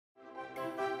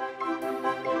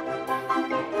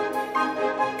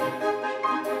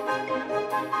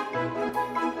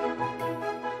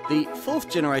The fourth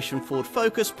generation Ford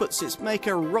Focus puts its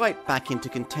maker right back into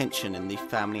contention in the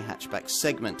family hatchback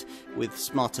segment, with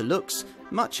smarter looks,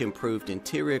 much improved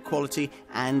interior quality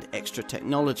and extra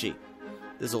technology.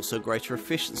 There's also greater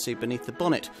efficiency beneath the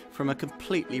bonnet from a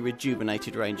completely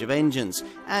rejuvenated range of engines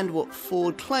and what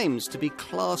Ford claims to be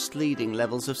class-leading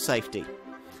levels of safety.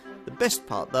 The best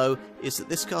part though is that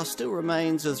this car still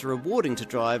remains as rewarding to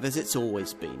drive as it's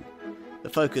always been. The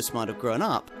Focus might have grown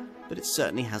up, but it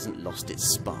certainly hasn't lost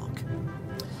its spark.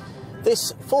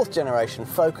 This fourth generation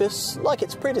Focus, like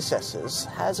its predecessors,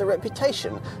 has a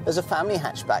reputation as a family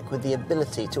hatchback with the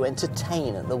ability to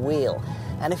entertain at the wheel.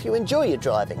 And if you enjoy your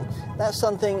driving, that's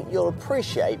something you'll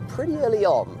appreciate pretty early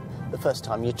on, the first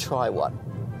time you try one.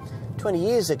 20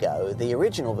 years ago, the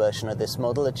original version of this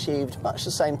model achieved much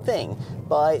the same thing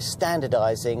by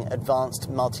standardising advanced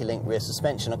multi-link rear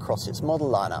suspension across its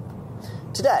model lineup.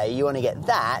 Today, you only get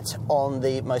that on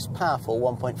the most powerful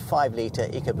 1.5 litre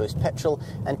EcoBoost petrol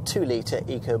and 2 litre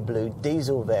EcoBlue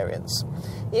diesel variants.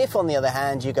 If, on the other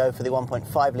hand, you go for the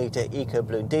 1.5 litre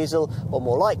EcoBlue diesel, or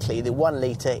more likely the 1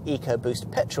 litre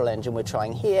EcoBoost petrol engine we're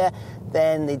trying here,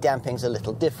 then the damping's a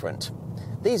little different.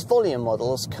 These volume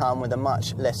models come with a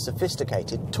much less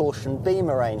sophisticated torsion beam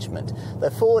arrangement, though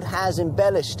Ford has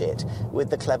embellished it with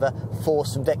the clever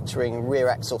force vectoring rear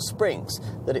axle springs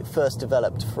that it first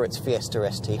developed for its Fiesta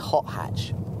ST hot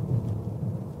hatch.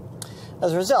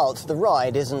 As a result, the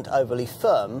ride isn't overly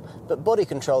firm, but body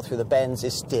control through the bends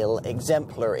is still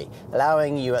exemplary,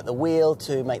 allowing you at the wheel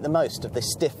to make the most of the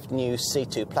stiff new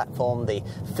C2 platform, the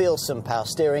feelsome power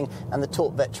steering and the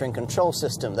torque vectoring control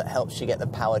system that helps you get the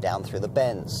power down through the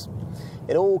bends.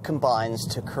 It all combines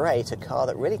to create a car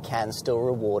that really can still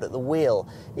reward at the wheel,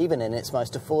 even in its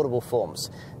most affordable forms.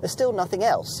 There's still nothing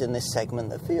else in this segment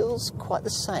that feels quite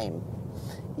the same.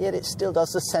 Yet it still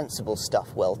does the sensible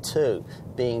stuff well too,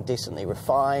 being decently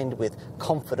refined with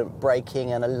confident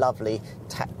braking and a lovely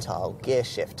tactile gear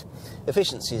shift.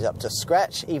 Efficiency is up to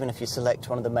scratch even if you select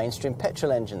one of the mainstream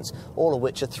petrol engines, all of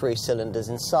which are 3 cylinders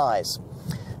in size.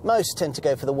 Most tend to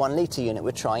go for the 1 litre unit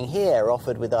we're trying here,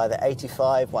 offered with either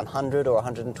 85, 100 or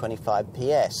 125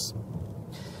 PS.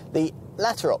 The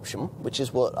latter option, which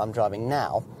is what I'm driving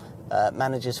now,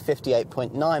 manages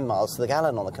 58.9 miles to the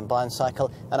gallon on the combined cycle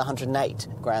and 108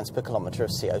 grams per kilometre of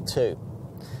CO2.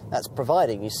 That's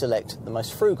providing you select the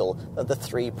most frugal of the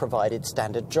 3 provided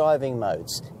standard driving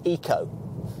modes. Eco,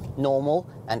 normal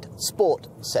and sport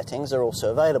settings are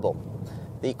also available.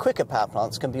 The quicker power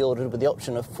plants can be ordered with the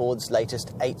option of Ford's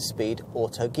latest 8-speed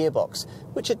auto gearbox,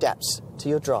 which adapts to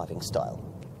your driving style.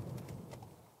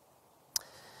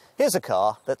 Here's a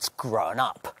car that's grown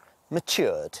up,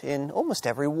 matured in almost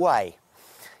every way.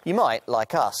 You might,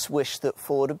 like us, wish that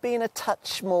Ford had been a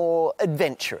touch more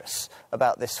adventurous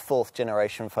about this fourth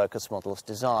generation Focus model's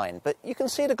design, but you can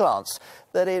see at a glance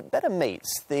that it better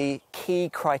meets the key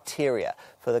criteria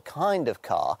for the kind of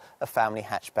car a family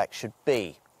hatchback should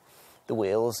be. The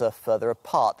wheels are further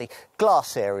apart, the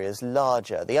glass area is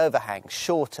larger, the overhang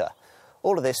shorter.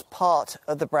 All of this part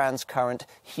of the brand's current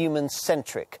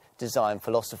human-centric design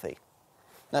philosophy.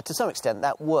 Now, to some extent,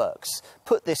 that works.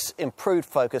 Put this improved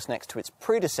Focus next to its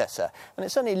predecessor, and it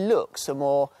certainly looks a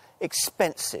more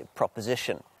expensive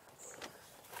proposition.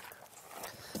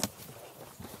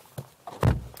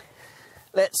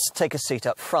 Let's take a seat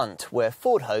up front, where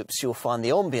Ford hopes you'll find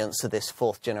the ambience of this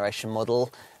fourth generation model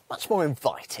much more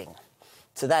inviting.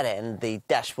 To that end, the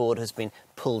dashboard has been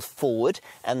pulled forward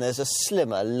and there's a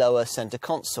slimmer lower centre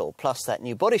console, plus that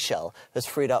new body shell has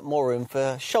freed up more room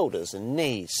for shoulders and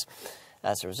knees.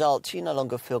 As a result, you no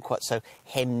longer feel quite so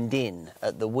hemmed in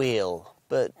at the wheel.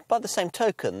 But by the same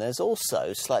token, there's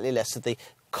also slightly less of the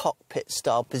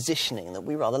cockpit-style positioning that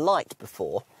we rather liked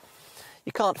before.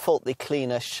 You can't fault the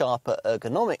cleaner, sharper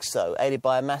ergonomics, though, aided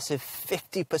by a massive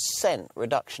 50%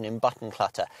 reduction in button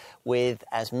clutter, with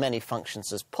as many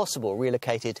functions as possible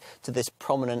relocated to this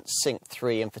prominent Sync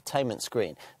 3 infotainment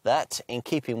screen that, in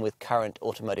keeping with current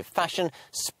automotive fashion,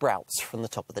 sprouts from the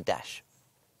top of the dash.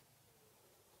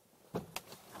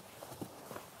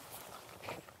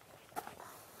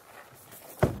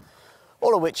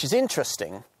 All of which is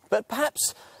interesting, but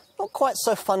perhaps not quite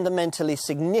so fundamentally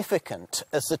significant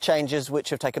as the changes which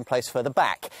have taken place further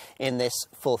back in this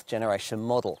fourth generation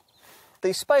model.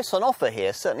 The space on offer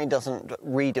here certainly doesn't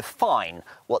redefine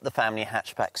what the family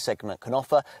hatchback segment can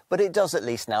offer, but it does at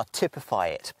least now typify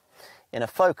it. In a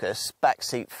Focus,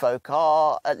 backseat folk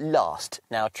are, at last,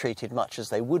 now treated much as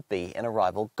they would be in a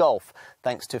rival Golf,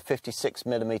 thanks to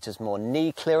 56mm more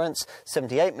knee clearance,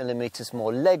 78mm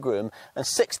more legroom, and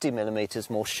 60mm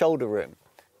more shoulder room.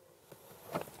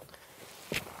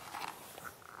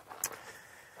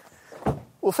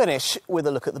 We'll finish with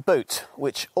a look at the boot,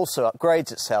 which also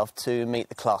upgrades itself to meet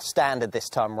the class standard this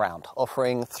time round,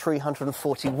 offering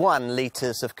 341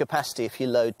 litres of capacity if you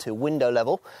load to window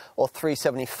level, or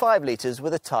 375 litres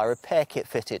with a tyre repair kit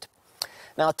fitted.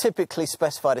 Now, a typically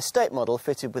specified estate model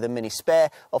fitted with a mini spare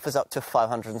offers up to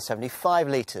 575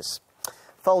 litres.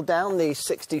 Fold down the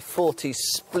 60-40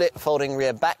 split folding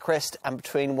rear backrest, and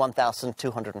between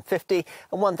 1,250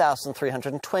 and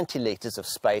 1,320 litres of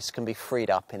space can be freed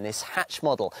up in this hatch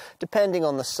model, depending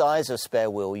on the size of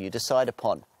spare wheel you decide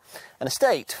upon. An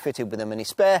estate fitted with a mini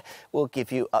spare will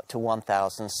give you up to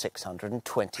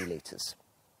 1,620 litres.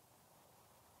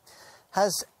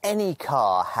 Has any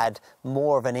car had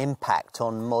more of an impact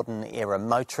on modern era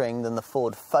motoring than the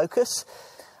Ford Focus?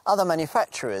 Other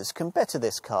manufacturers can better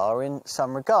this car in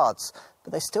some regards,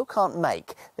 but they still can't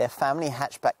make their family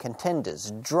hatchback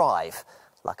contenders drive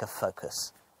like a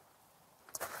Focus.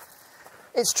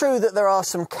 It's true that there are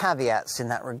some caveats in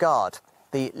that regard.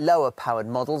 The lower powered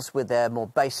models with their more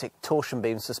basic torsion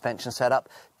beam suspension setup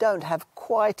don't have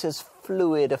quite as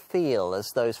fluid a feel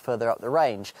as those further up the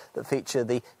range that feature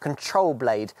the control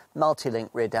blade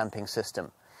multi-link rear damping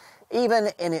system. Even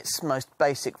in its most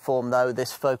basic form, though,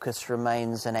 this Focus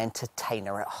remains an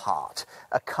entertainer at heart,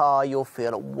 a car you'll feel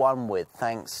at one with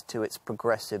thanks to its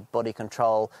progressive body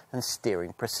control and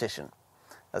steering precision.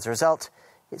 As a result,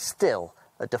 it's still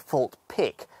a default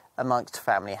pick amongst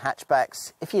family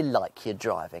hatchbacks if you like your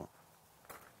driving.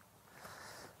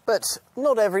 But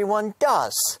not everyone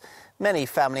does. Many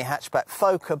family hatchback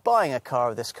folk are buying a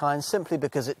car of this kind simply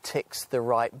because it ticks the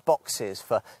right boxes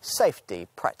for safety,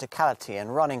 practicality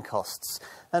and running costs.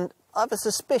 And I've a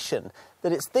suspicion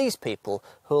that it's these people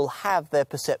who'll have their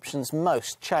perceptions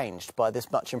most changed by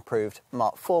this much improved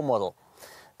Mark IV model.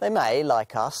 They may,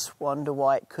 like us, wonder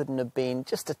why it couldn't have been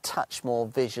just a touch more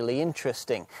visually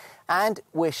interesting and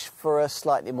wish for a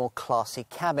slightly more classy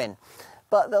cabin.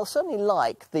 But they'll certainly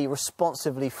like the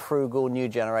responsively frugal new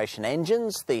generation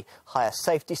engines, the higher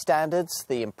safety standards,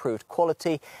 the improved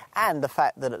quality, and the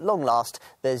fact that at long last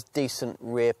there's decent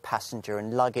rear passenger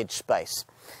and luggage space.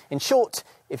 In short,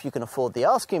 if you can afford the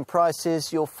asking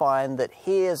prices, you'll find that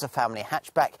here's a family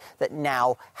hatchback that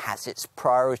now has its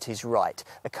priorities right.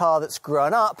 A car that's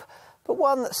grown up, but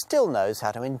one that still knows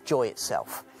how to enjoy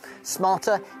itself.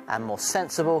 Smarter and more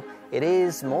sensible, it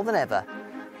is, more than ever,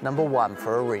 number one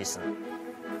for a reason.